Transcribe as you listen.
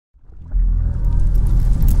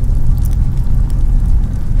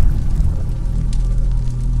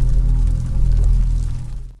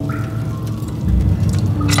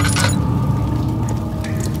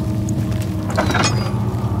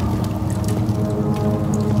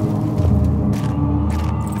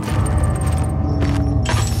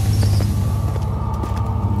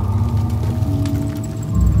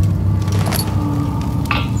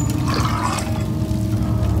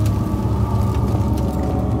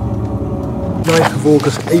9th of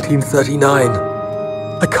August, 1839.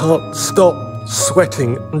 I can't stop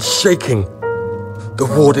sweating and shaking. The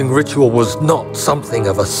warding ritual was not something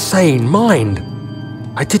of a sane mind.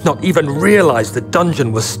 I did not even realize the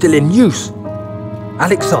dungeon was still in use.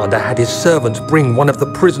 Alexander had his servants bring one of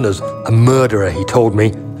the prisoners, a murderer, he told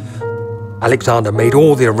me. Alexander made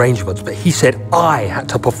all the arrangements, but he said I had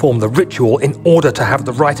to perform the ritual in order to have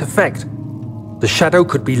the right effect. The shadow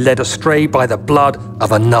could be led astray by the blood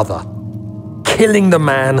of another. Killing the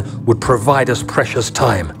man would provide us precious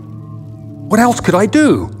time. What else could I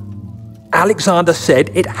do? Alexander said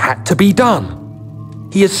it had to be done.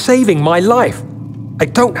 He is saving my life. I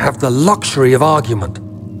don't have the luxury of argument.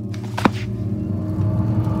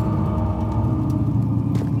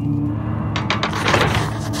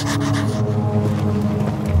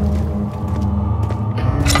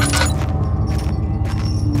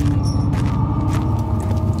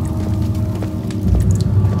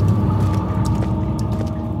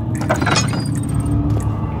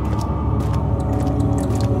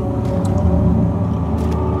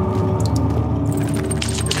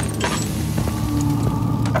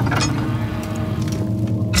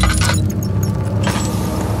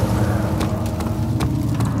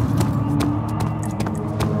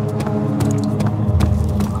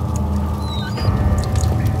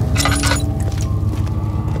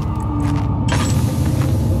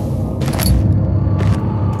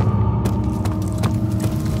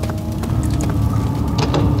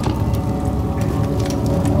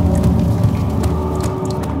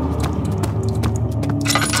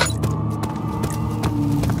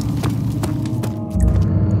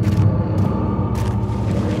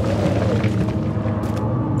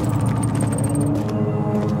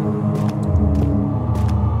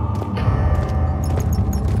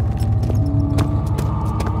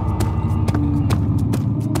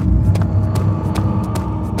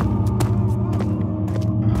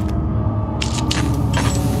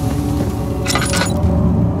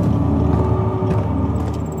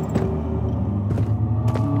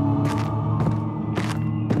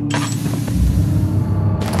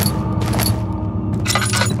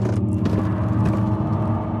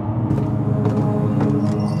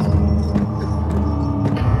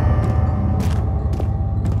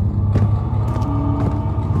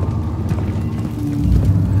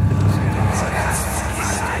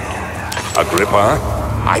 Agrippa,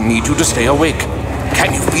 I need you to stay awake.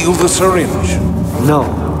 Can you feel the syringe? No,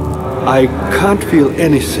 I can't feel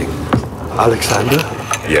anything. Alexander?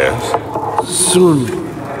 Yes? Soon,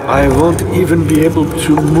 I won't even be able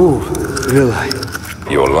to move, will I?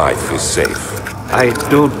 Your life is safe. I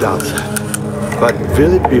don't doubt that. But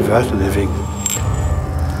will it be worth living?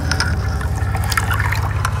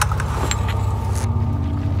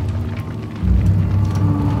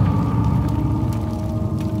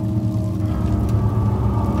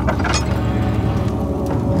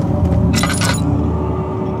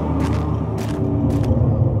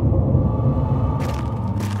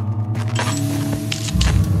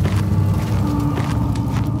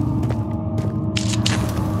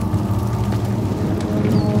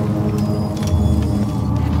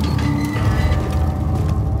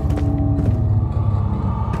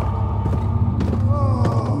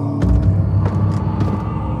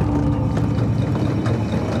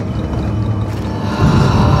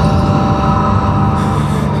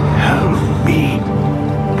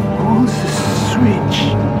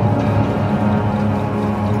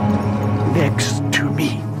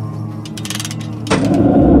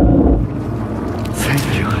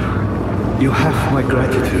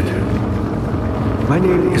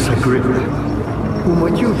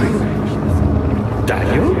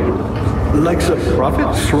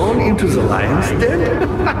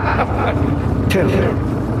 Tell me,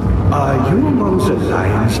 are you among the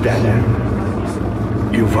lions, Daniel?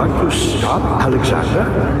 You want to stop Alexander?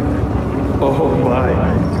 Oh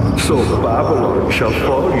my, so Babylon shall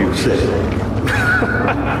fall, you say?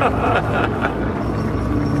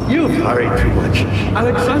 You worry too much.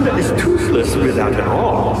 Alexander is toothless without an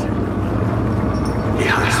arm.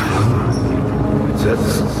 Yes,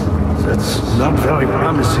 that's not very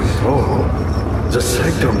promising at all. The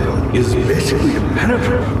sanctum is basically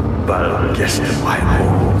impenetrable. But guess why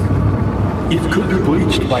more? It could be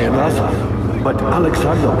breached by another, but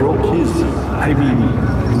Alexander broke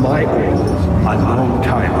my oath a long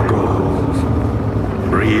time ago.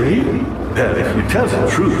 Really? Well, if you tell the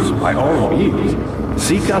truth, by all means,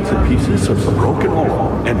 seek out the pieces of the broken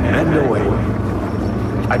oath and mend away.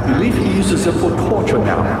 I believe he uses them for torture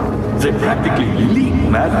now. They practically leak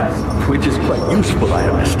madness, which is quite useful, I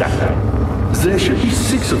understand. There should be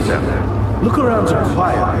 6 of them. Look around the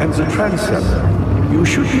choir and the transept. You You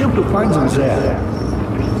should be able to find them there.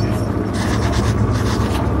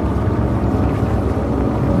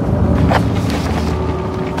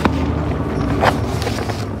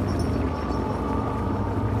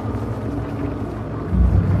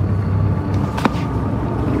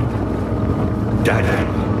 Dad,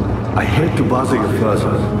 I hate to bother you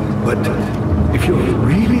further, but if you're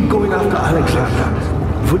really going after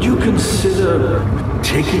Alexander, would you consider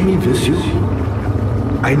taking me with you?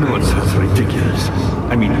 I know it sounds ridiculous.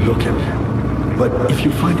 I mean, look at me. But if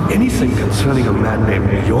you find anything concerning a man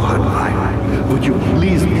named Johann, would you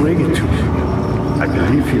please bring it to me? I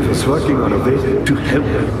believe he was working on a way to help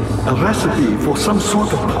me. A recipe for some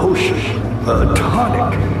sort of potion, a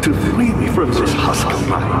tonic to free me from this husk of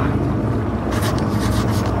mine.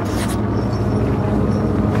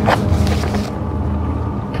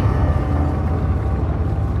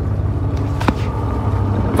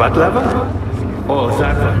 What lever? Oh,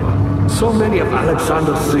 that one. So many of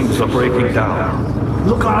Alexander's things are breaking down.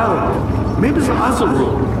 Look around. Maybe the other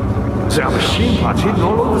room. There are machine parts hidden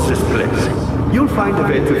all over this place. You'll find a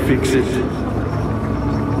way to fix it.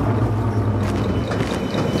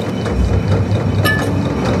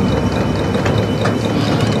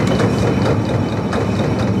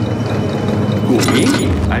 Who, me?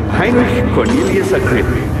 I'm Heinrich Cornelius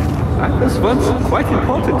Agrippa. I was once quite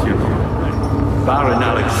important, you know. Baron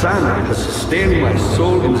Alexander has sustained my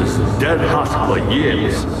soul in this dead husk for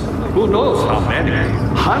years. Who knows how many?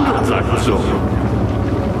 Hundreds, I presume.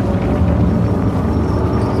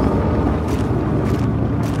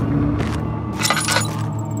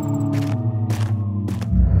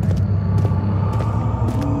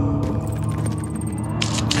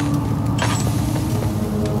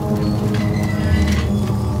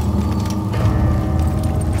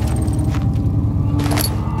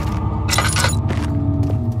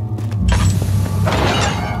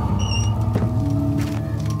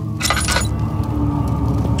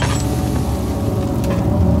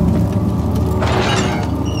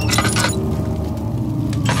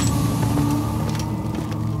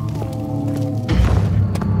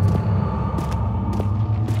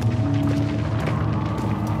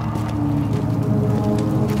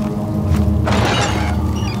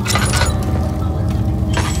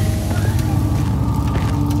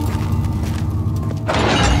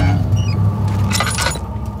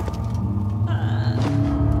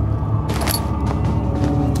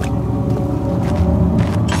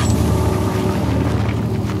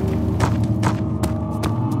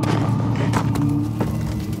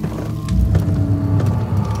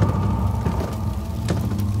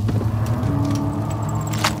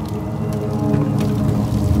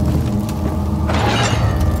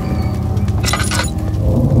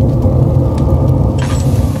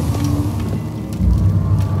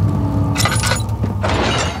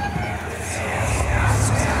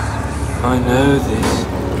 I know this.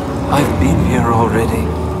 I've been here already.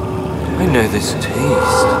 I know this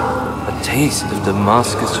taste. A taste of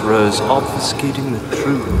Damascus rose obfuscating the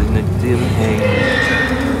truth in a dim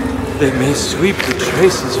haze. They may sweep the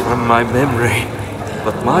traces from my memory,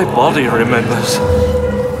 but my body remembers.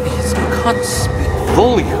 These cuts speak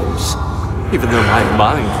volumes, even though my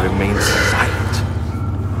mind remains silent.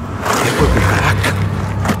 They will be back.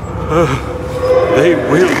 They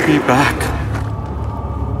will be back.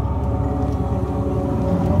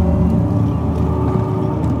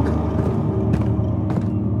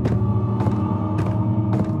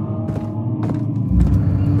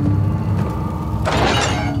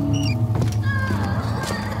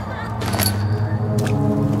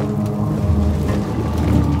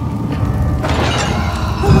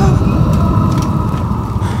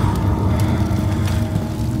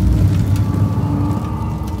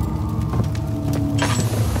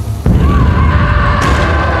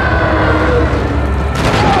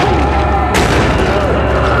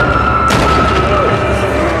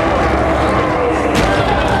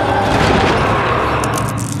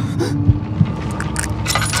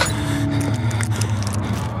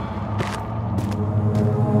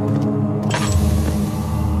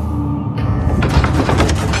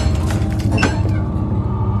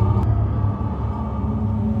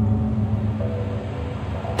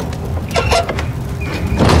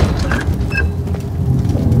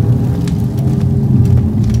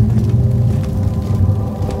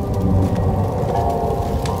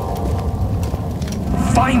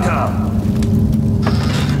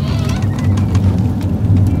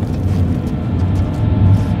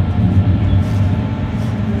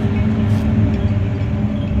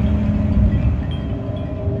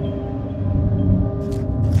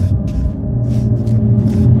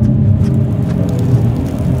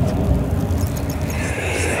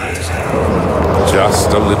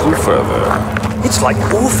 Just a little further. It's like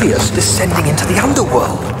Orpheus descending into the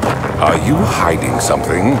underworld. Are you hiding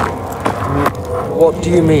something? What do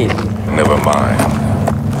you mean? Never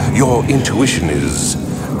mind. Your intuition is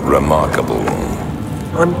remarkable.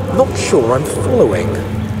 I'm not sure I'm following.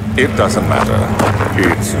 It doesn't matter.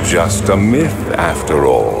 It's just a myth after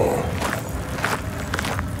all.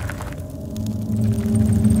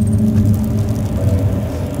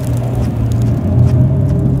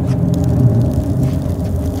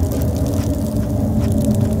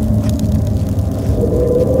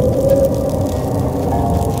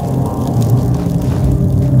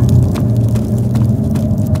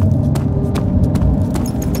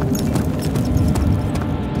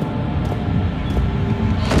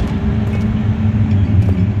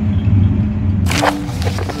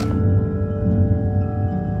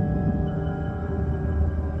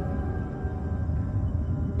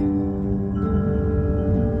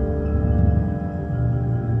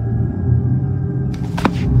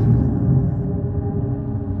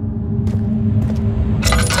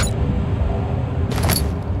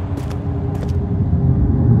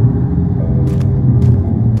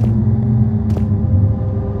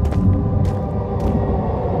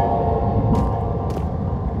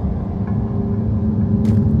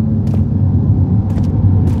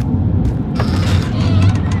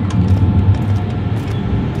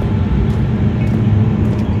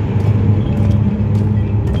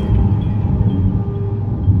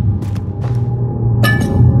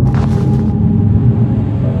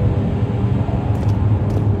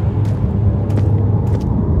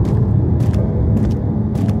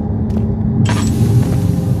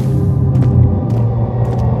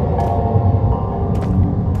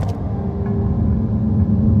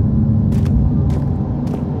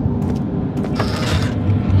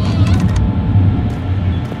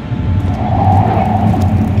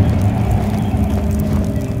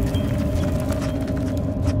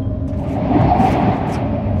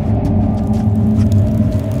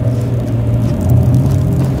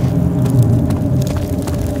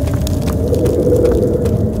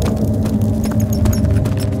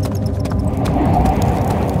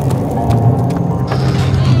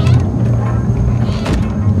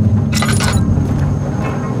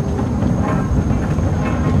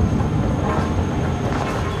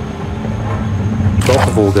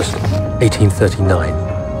 August 1839.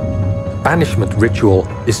 The banishment ritual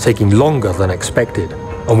is taking longer than expected,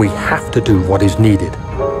 and we have to do what is needed.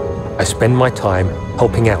 I spend my time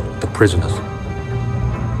helping out the prisoners.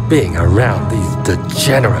 Being around these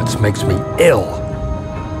degenerates makes me ill.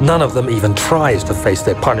 None of them even tries to face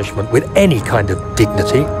their punishment with any kind of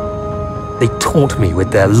dignity. They taunt me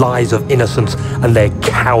with their lies of innocence and their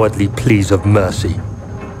cowardly pleas of mercy.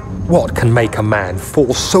 What can make a man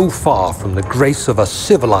fall so far from the grace of a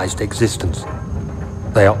civilized existence?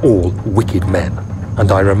 They are all wicked men, and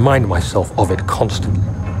I remind myself of it constantly.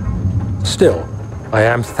 Still, I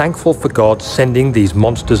am thankful for God sending these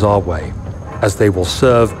monsters our way, as they will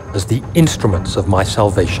serve as the instruments of my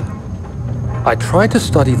salvation. I try to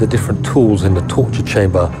study the different tools in the torture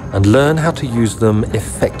chamber and learn how to use them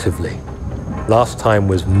effectively. Last time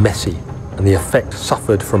was messy, and the effect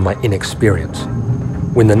suffered from my inexperience.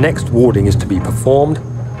 When the next warding is to be performed,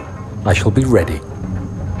 I shall be ready.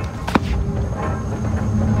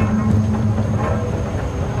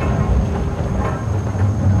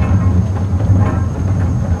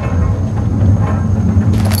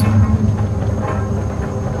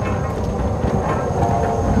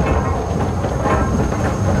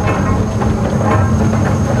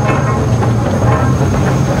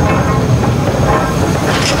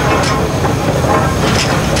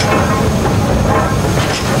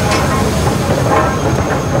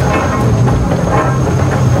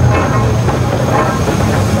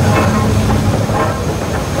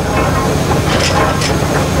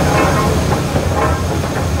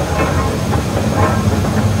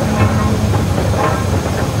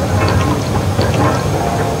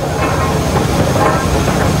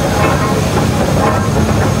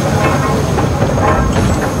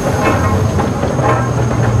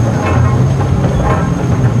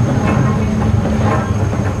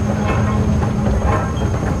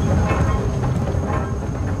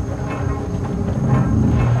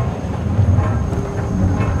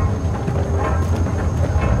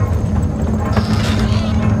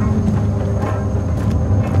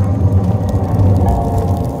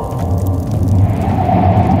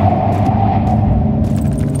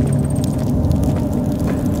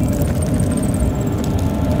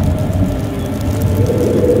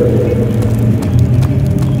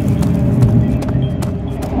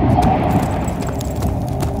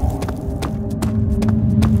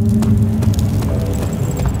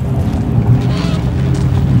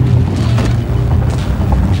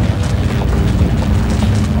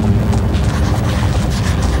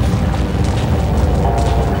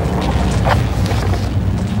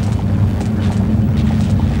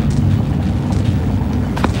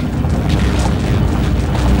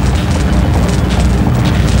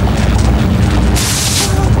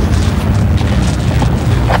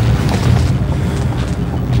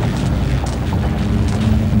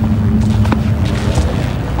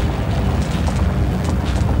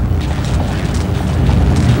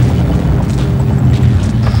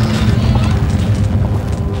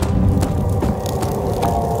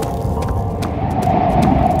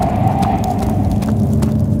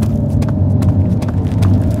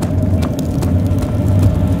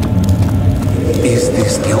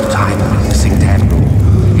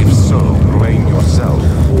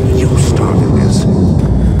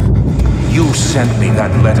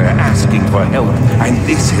 asking for help, and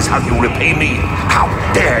this is how you repay me? How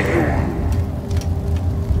dare you!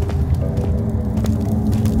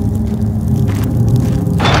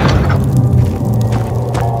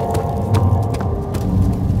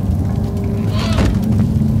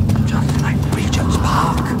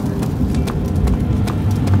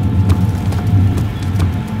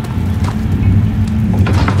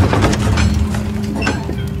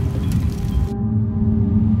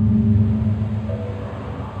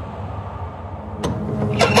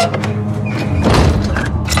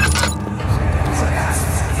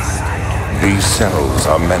 These cells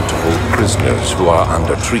are meant to hold prisoners who are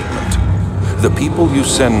under treatment. The people you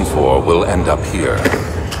send for will end up here.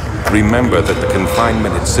 Remember that the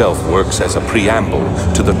confinement itself works as a preamble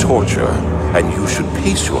to the torture, and you should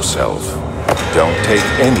pace yourself. Don't take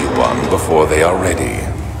anyone before they are ready.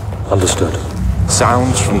 Understood.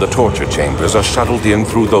 Sounds from the torture chambers are shuttled in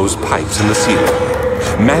through those pipes in the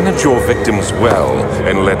ceiling. Manage your victims well,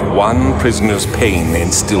 and let one prisoner's pain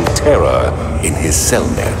instill terror in his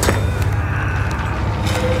cellmate.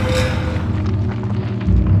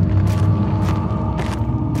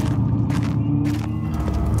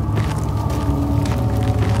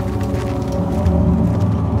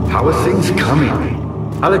 How are things coming?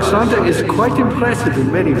 Alexander is quite impressive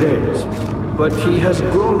in many ways, but he has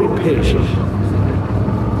grown impatient.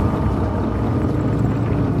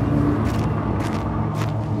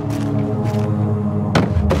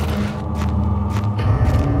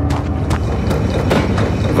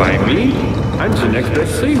 Why me? I'm the next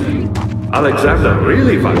best thing. Alexander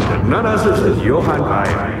really wanted none other than Johann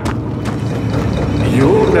Breyer.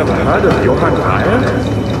 You never heard of Johann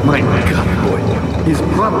Breyer? My God, boy. He's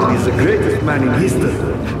probably the greatest man in history,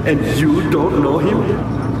 and you don't know him?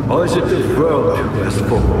 Or is it the world who has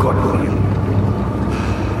forgotten him?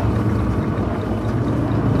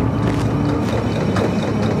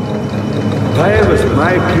 Breyer was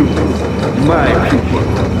my pupil. My pupil.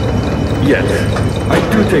 Yes, I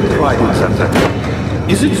do take pride in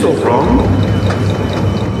that. Is it so wrong?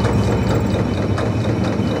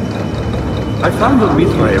 I found a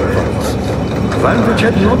Mithraeum once, one which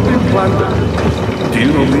had not been plundered. Do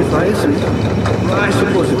you know Mithraeum? I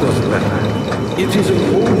suppose it doesn't matter. It is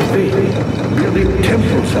an old faith, building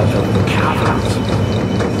temples out of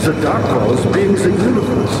caverns. The dark walls being the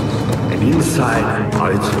universe, and inside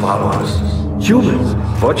are its followers. Humans,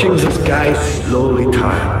 watching the sky slowly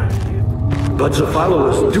turn. But the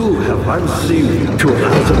followers do have one thing to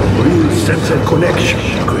allow them a real sense of connection,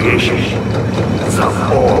 creation. The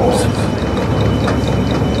orbs.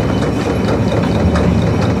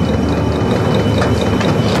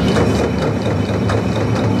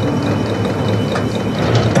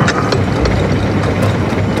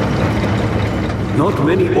 Not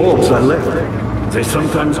many orbs are left. They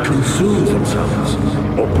sometimes consume themselves,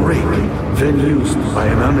 or break, then used by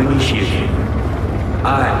an uninitiated.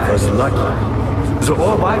 I was lucky. The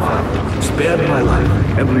orb I found spared my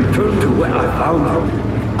life and returned to where I found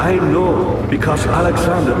it. I know because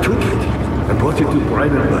Alexander took it and brought it to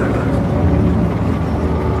Brandenburg.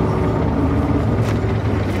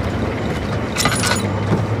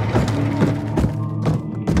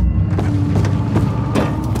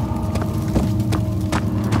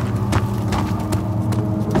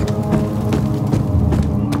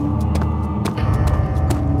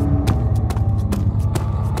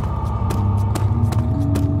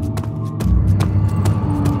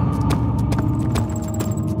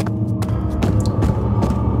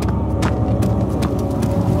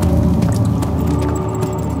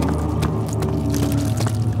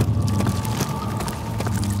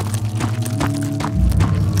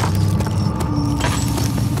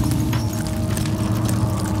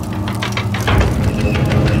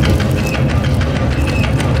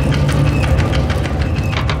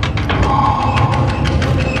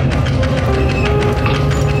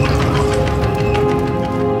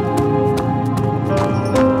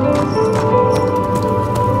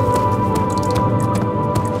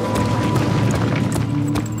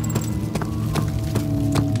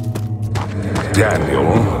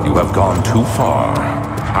 Daniel, you have gone too far.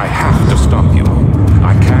 I have to stop you.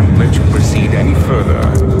 I can't let you proceed any further.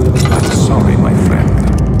 I'm sorry, my friend.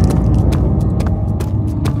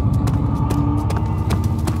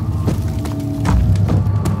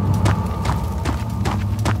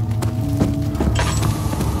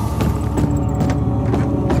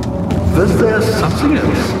 Was there something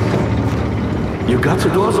else? You got the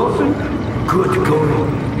doors open? Good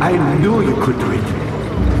going. I knew you could do it.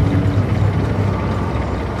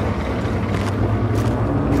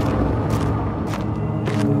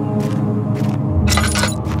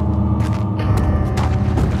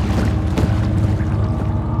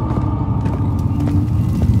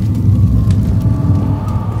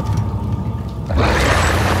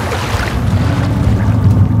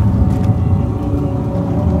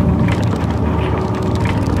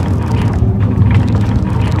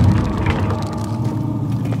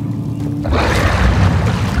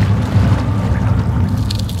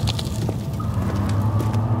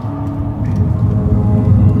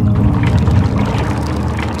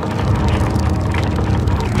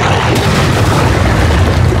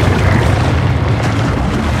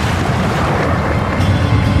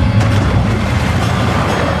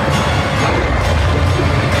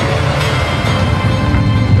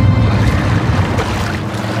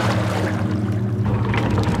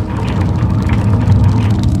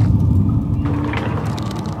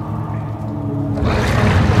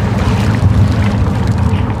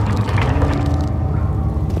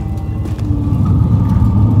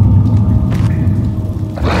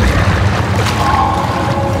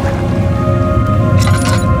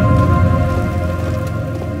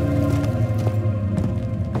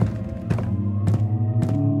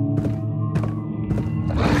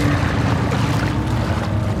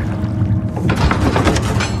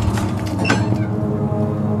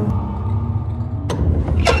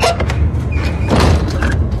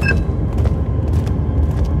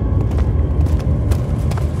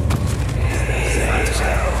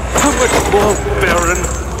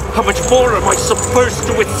 more am I supposed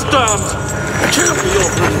to withstand? Kill me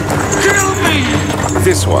already! Kill me!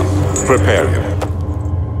 This one. Prepare him.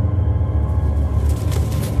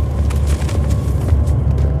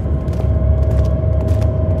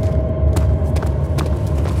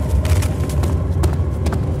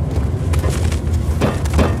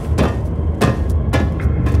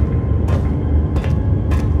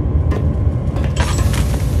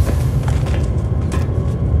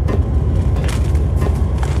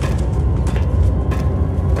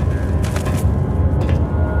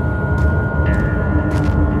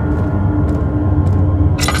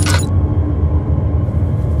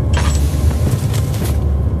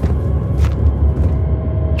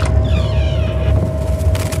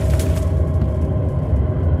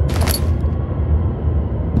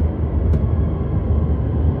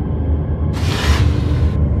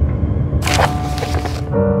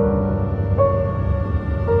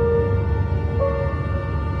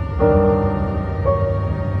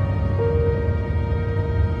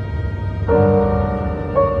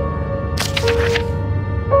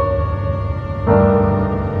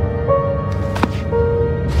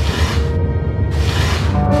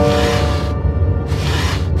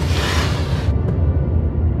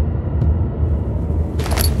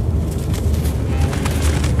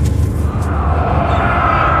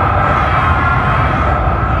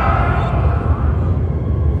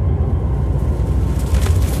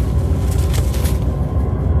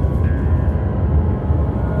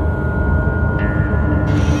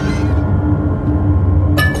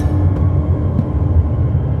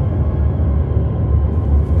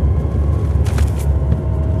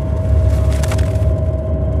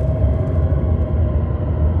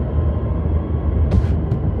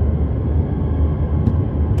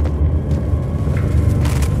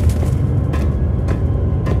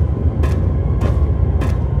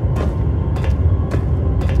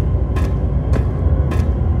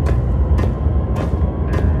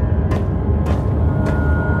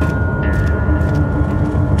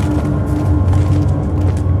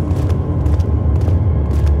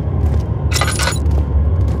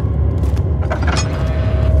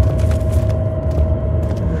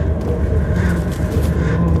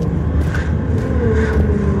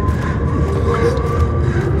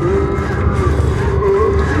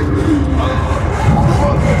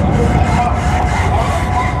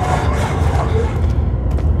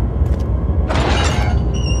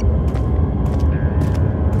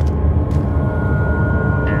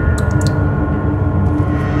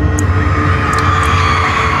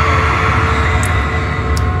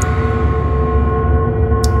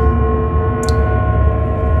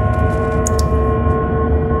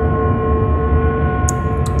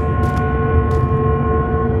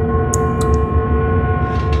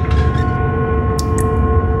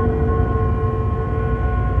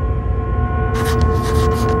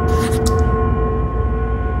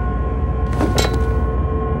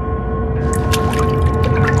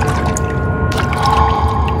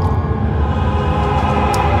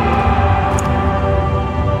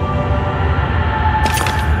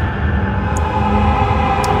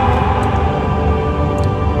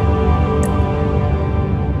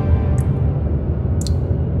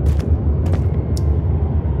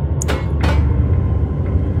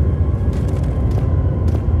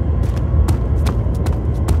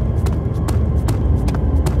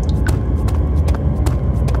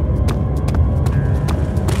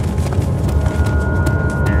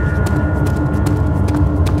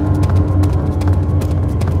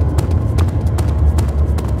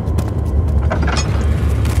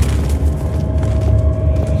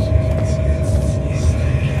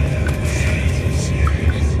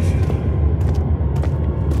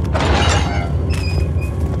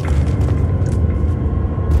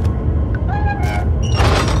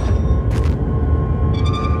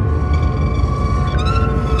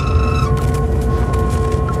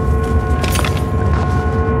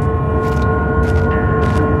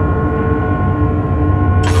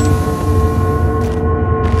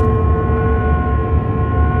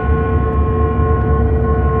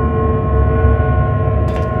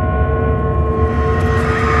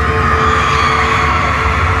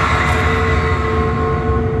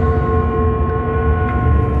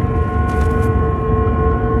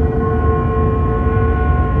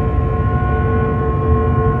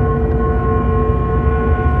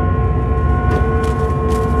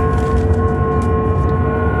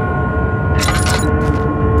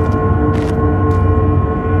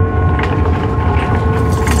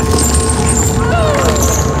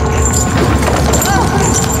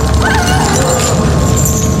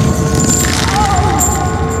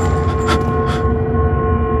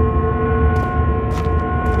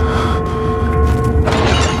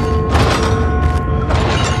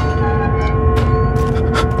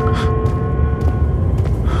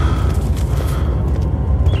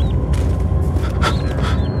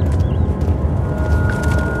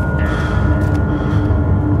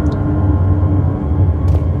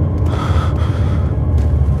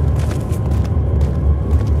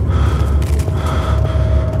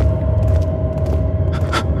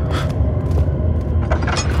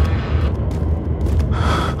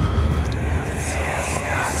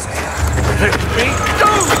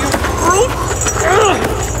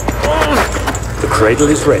 The cradle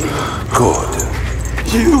is ready. Good.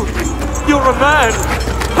 You're a man!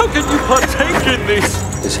 How can you partake in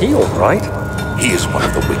this? Is he all right? He is one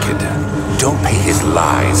of the wicked. Don't pay his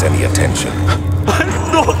lies any attention. I'm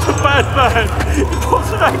not a bad man! It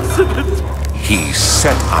was an accident! He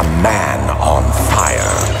set a man on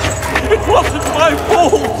fire. It wasn't my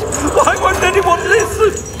fault! Why won't anyone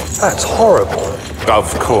listen? That's horrible.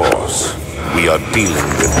 Of course. We are dealing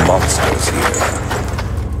with monsters here.